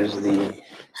what is the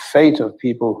fate of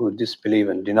people who disbelieve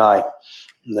and deny.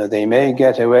 That they may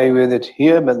get away with it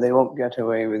here, but they won't get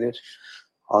away with it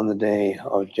on the day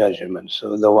of judgment.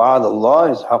 So the wa'ad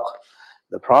Allah is haqq.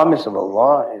 The promise of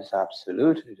Allah is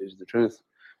absolute, it is the truth,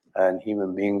 and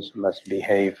human beings must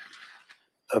behave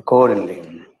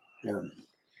accordingly. Yeah.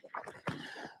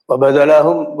 وَبَدَا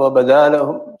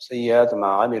لَهُمْ سَيِّئَاتُ مَا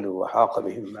عَمِلُوا وَحَاقَ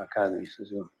بِهِمْ مَا كَانُوا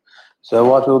يَسْتَهْزِئُونَ. So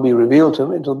what will be revealed to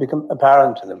them, it will become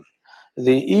apparent to them.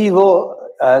 The evil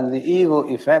and the evil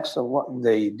effects of what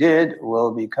they did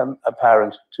will become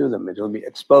apparent to them. It will be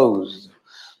exposed.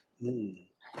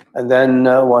 And then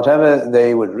whatever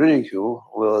they would ridicule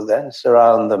will then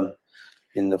surround them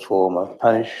in the form of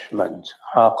punishment.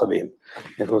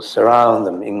 It will surround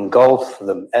them, engulf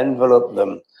them, envelope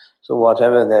them. So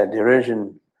whatever their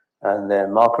derision and their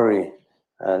mockery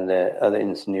and their other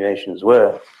insinuations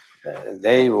were,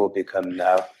 they will become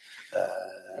now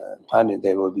punished.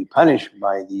 They will be punished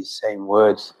by these same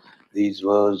words. These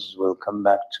words will come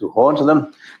back to haunt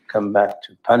them, come back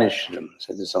to punish them.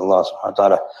 So this is Allah subhanahu wa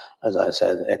ta'ala, as I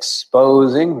said,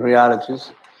 exposing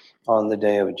realities on the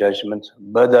day of judgment.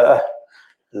 Bada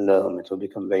lahum, it will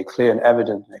become very clear and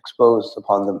evident and exposed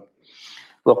upon them.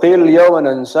 وَقِيلَ الْيَوْمَ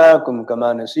نَنْسَاكُمْ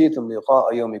كَمَا نَسِيتُمْ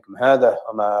لِقَاءَ يَوْمِكُمْ هَذَا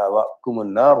وَمَأْوَاكُمُ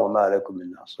النَّارُ وَمَا لَكُمْ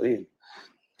مِنْ نَاصِرِينَ.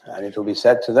 And it will be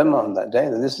said to them on that day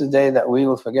that this is the day that we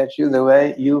will forget you the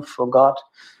way you forgot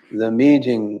the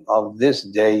meeting of this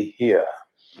day here.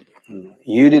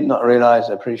 You did not realize,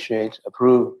 appreciate,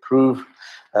 approve,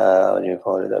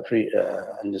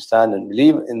 understand and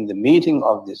believe in the meeting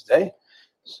of this day.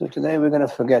 So today we're going to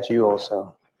forget you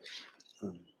also.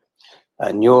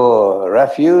 And your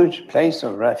refuge, place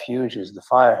of refuge is the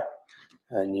fire,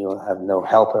 and you'll have no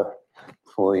helper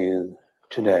for you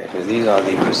today. So these are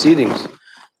the proceedings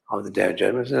of the Day of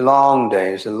Judgment. It's a long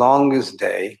day. It's the longest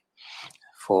day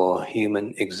for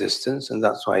human existence, and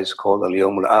that's why it's called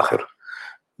Al-Yawm Al-Akhir,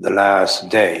 the last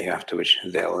day, after which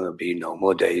there will be no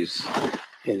more days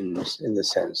in the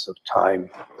sense of time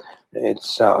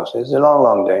itself. So it's a long,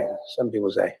 long day. Some people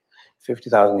say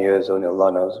 50,000 years, only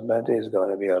Allah knows, but it is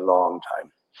going to be a long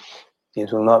time.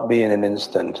 It will not be in an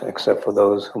instant, except for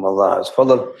those whom Allah has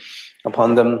followed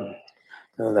upon them,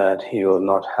 so that He will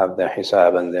not have their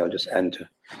hisab and they'll just enter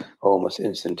almost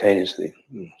instantaneously.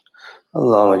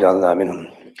 Allahumma ja'alna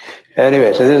minhum.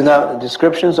 Anyway, so there's now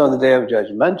descriptions of the Day of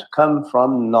Judgment come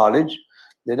from knowledge.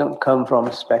 They don't come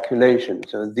from speculation.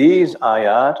 So these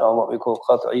ayat are what we call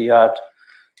qat'iyat.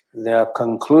 They are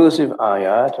conclusive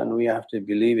ayat, and we have to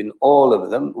believe in all of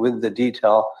them with the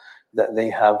detail that they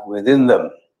have within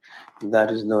them.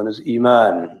 That is known as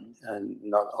iman. And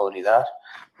not only that,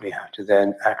 we have to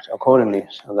then act accordingly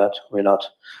so that we're not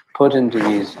put into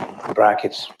these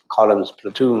brackets, columns,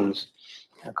 platoons,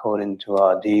 according to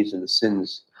our deeds and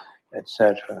sins,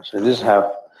 etc. So this is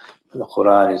how the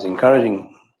Quran is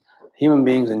encouraging human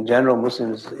beings in general,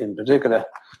 Muslims in particular,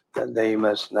 that they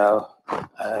must now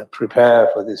prepare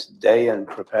for this day and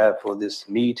prepare for this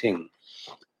meeting.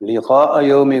 Liqa'a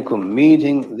yawmikum,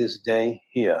 meeting this day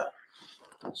here.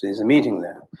 So there's a meeting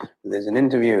there. There's an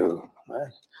interview,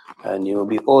 right? And you'll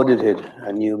be audited,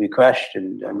 and you'll be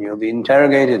questioned, and you'll be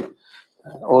interrogated.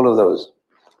 All of those.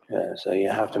 So you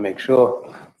have to make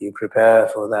sure you prepare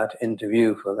for that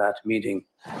interview, for that meeting,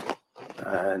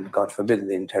 and God forbid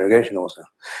the interrogation also.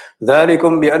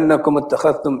 ذلكم بأنكم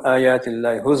اتخذتم آيات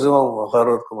الله هزوا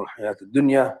وغرتكم الحياة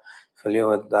الدنيا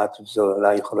فاليوم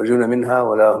لا يخرجون منها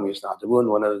ولا هم يستعتبون.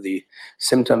 One of the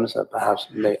symptoms of perhaps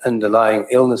underlying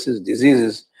illnesses,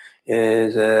 diseases,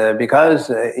 is because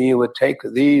you would take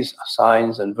these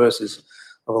signs and verses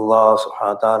of Allah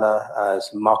subhanahu wa ta'ala as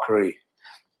mockery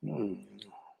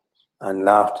and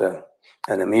laughter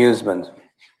and amusement,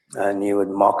 and you would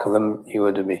mock them, you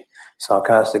would be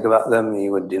sarcastic about them,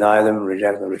 you would deny them,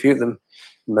 reject them, refute them,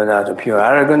 but out of pure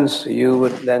arrogance you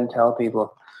would then tell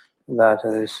people that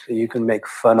you can make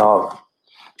fun of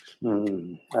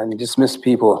and dismiss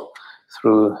people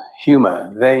through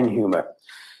humor, vain humor.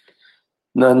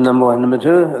 Number one. Number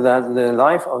two, that the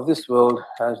life of this world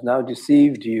has now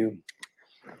deceived you.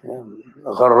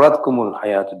 غرتكم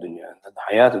الحياة الدنيا. The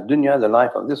hayat al-dunya, the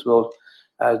life of this world,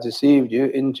 has deceived you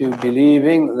into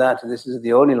believing that this is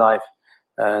the only life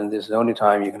and this is the only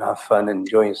time you can have fun and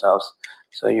enjoy yourselves.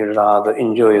 So you'd rather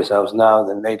enjoy yourselves now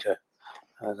than later,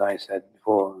 as I said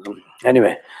before.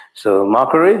 Anyway, so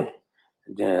mockery,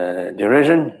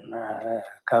 derision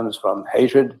comes from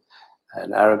hatred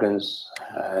and arrogance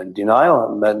and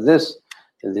denial, but this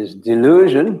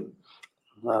delusion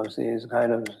obviously is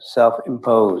kind of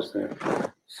self-imposed.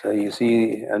 So you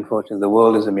see, unfortunately, the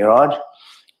world is a mirage.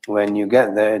 When you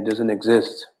get there, it doesn't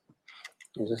exist.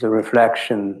 It's just a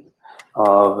reflection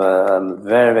of a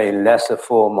very, very lesser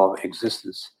form of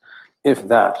existence, if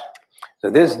that. So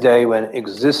this day, when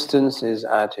existence is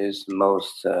at its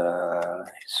most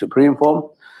supreme form,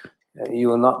 you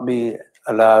will not be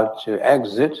allowed to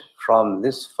exit from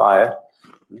this fire,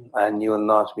 and you will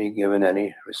not be given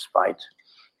any respite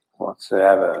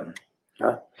whatsoever.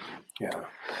 Yeah.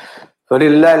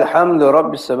 فَلِلَّهِ الْحَمْدُ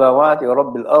رَبِّ السَّمَاوَاتِ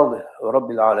وَرَبِّ الْأَرْضِ وَرَبِّ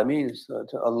الْعَالَمِينَ. So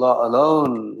to Allah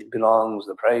alone belongs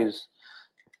the praise,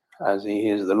 as He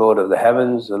is the Lord of the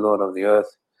heavens, the Lord of the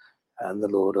earth, and the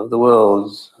Lord of the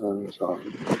worlds, and so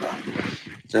on.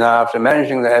 So now, after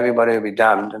mentioning that everybody will be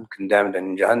damned and condemned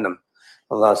in Jahannam,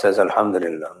 Allah says,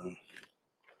 Alhamdulillah.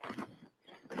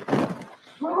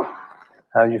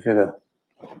 How do you figure?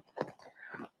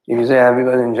 If you say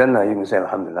everybody in Jannah, you can say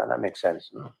Alhamdulillah. That makes sense.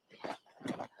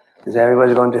 Is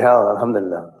everybody going to hell?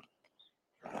 Alhamdulillah.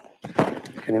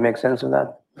 Can you make sense of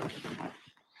that?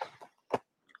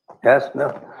 Yes?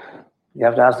 No? You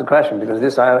have to ask the question, because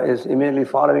this ayah is immediately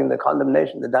following the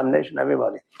condemnation, the damnation of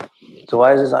everybody. So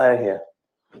why is this ayah here,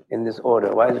 in this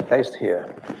order? Why is it placed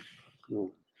here?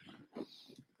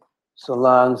 So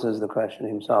Allah answers the question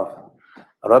Himself.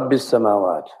 Rabbis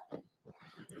samawat.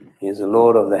 He is the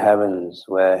Lord of the heavens,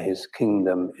 where His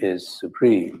kingdom is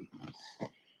supreme.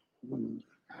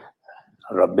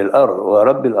 Rabbil Ard, wa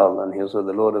Rabbil Ard, and He is also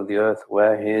the Lord of the earth,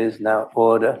 where His now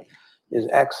order is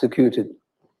executed.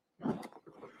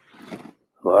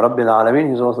 Wa Rabbil Alameen,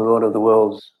 He is also the Lord of the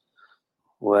worlds,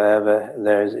 wherever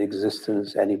there is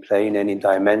existence, any plane, any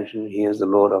dimension, He is the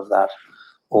Lord of that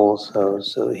also.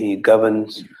 So He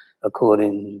governs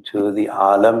according to the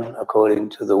alam, according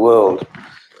to the world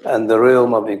and the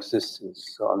realm of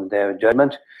existence. So on the Day of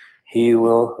Judgment, He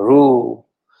will rule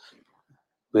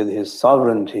with His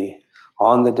sovereignty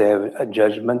on the Day of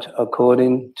Judgment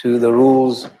according to the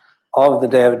rules of the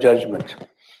Day of Judgment.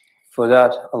 For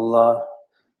that, Allah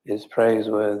is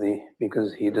praiseworthy,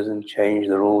 because He doesn't change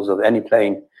the rules of any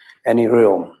plane, any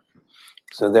realm.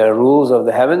 So there are rules of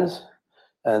the heavens,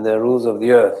 and there are rules of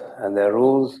the earth, and there are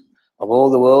rules of all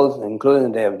the worlds,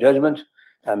 including the Day of Judgment.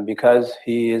 And because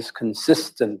He is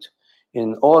consistent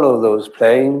in all of those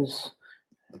planes,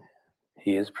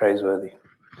 He is praiseworthy.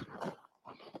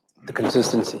 The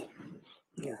consistency.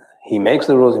 He makes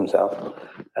the rules Himself,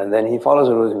 and then He follows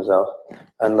the rules Himself.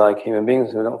 Unlike human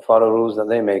beings who don't follow rules that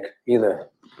they make either.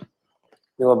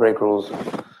 They all break rules.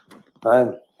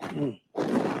 Right?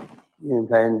 You're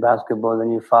playing basketball, then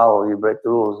you foul, you break the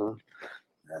rules,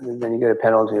 and then you get a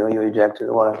penalty or you're ejected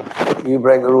or whatever. You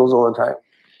break the rules all the time.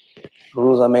 The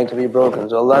rules are made to be broken.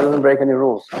 So Allah doesn't break any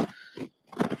rules.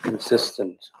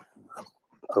 Consistent.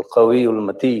 Al-Qawiyyu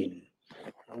Al-Matīn.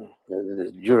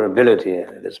 There's durability,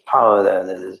 there's power there,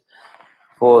 there's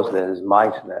force, there's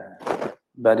might there.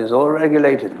 But it's all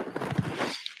regulated.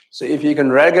 So if you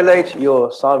can regulate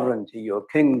your sovereignty, your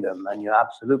kingdom, and your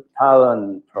absolute power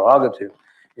and prerogative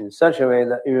in such a way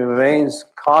that it remains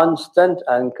constant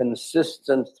and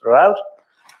consistent throughout,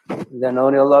 then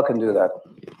only Allah can do that.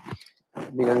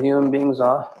 Because human beings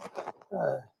are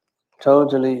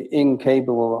totally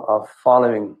incapable of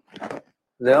following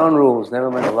their own rules,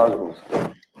 never mind Allah's rules.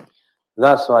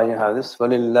 That's why you have this.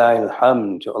 وَلِلَّهِ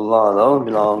الْحَمْدُ. To Allah alone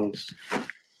belongs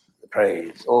the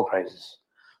praise. All praises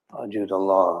are due to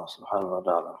Allah subhanahu wa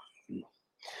ta'ala.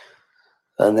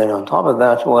 And then on top of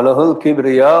that, وَلَهُ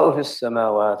الْكِبْرِيَاءُ فِي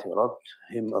السَّمَاوَاتِ وَالْأَرْضِ.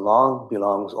 Him alone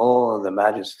belongs all the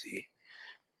majesty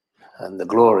and the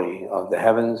glory of the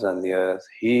heavens and the earth.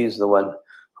 He is the one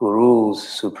who rules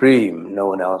supreme. No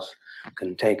one else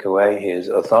can take away his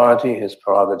authority, his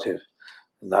prerogative.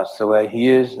 And that's the way he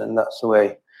is, and that's the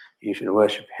way you should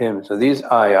worship him. So these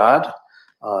ayat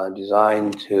are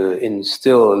designed to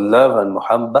instill love and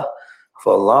muhabbah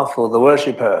for Allah, for the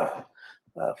worshipper,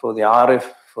 for the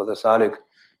arif, for the salik,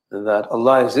 that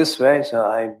Allah is this way, so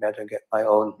I better get my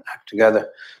own act together.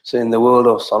 So in the world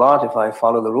of salat, if I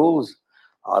follow the rules,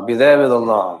 I'll be there with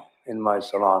Allah in my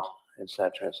salat,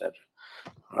 etc., etc.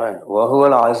 Right. وَهُوَ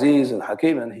الْعَزِيزُ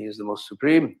الْحَكِيمُ, and He is the most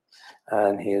supreme,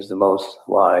 and He is the most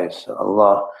wise. So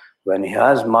Allah, when He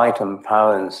has might and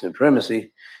power and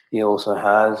supremacy, He also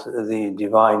has the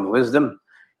divine wisdom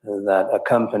that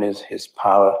accompanies His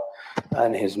power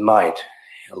and His might.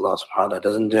 Allah subhanahu wa ta'ala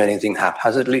doesn't do anything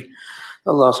haphazardly.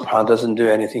 Allah subhanahu wa ta'ala doesn't do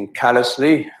anything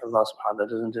callously. Allah subhanahu wa ta'ala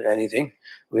doesn't do anything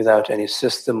without any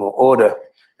system or order.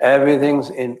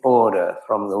 Everything's in order,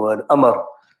 from the word amr,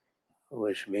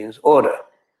 which means order.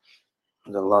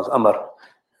 Allah's amr.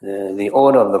 The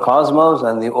order of the cosmos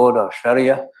and the order of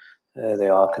Sharia, they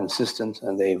are consistent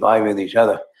and they vie with each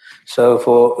other. So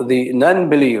for the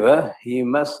non-believer, he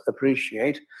must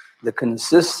appreciate the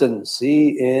consistency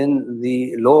in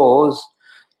the laws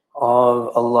of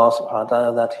Allah subhanahu wa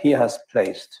ta'ala that He has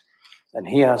placed and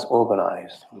He has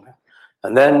organized.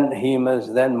 And then he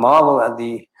must then marvel at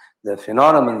the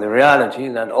phenomenon, the reality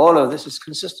that all of this is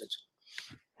consistent.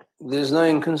 There's no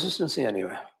inconsistency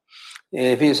anywhere.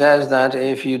 If He says that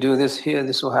if you do this here,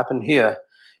 this will happen here,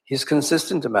 He's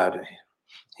consistent about it.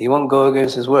 He won't go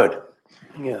against His word,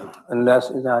 unless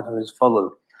it's out of His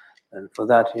fadl. And for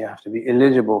that, you have to be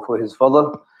eligible for His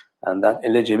fadl, and that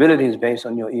eligibility is based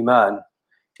on your iman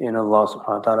in Allah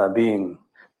subhanahu wa ta'ala being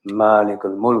Malik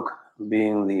al-Mulk,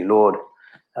 being the Lord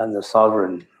and the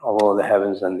sovereign of all the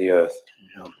heavens and the earth.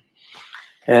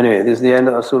 Anyway, this is the end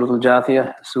of Surah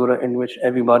Al-Jathiyah, a surah in which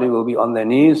everybody will be on their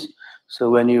knees. So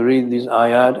when you read these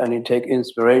ayat and you take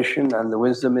inspiration and the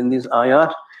wisdom in these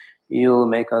ayat, you'll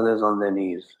make others on their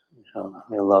knees. Inshallah.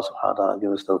 May Allah subhanahu wa ta'ala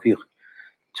give us tawfiq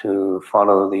to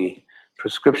follow the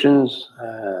prescriptions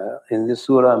in this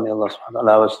surah. May Allah subhanahu wa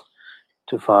ta'ala allow us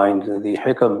to find the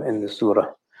hikam in the surah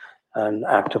and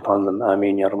act upon them.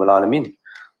 Ameen ya Rabbal Alameen.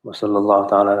 Wa sallallahu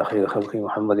ta'ala ala khayri khalqi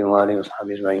Muhammadin wa alihi wa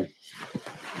sahbihi ajma'in.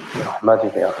 Bi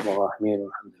rahmatika ya arhamar rahimin.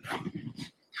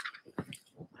 Alhamdulillah.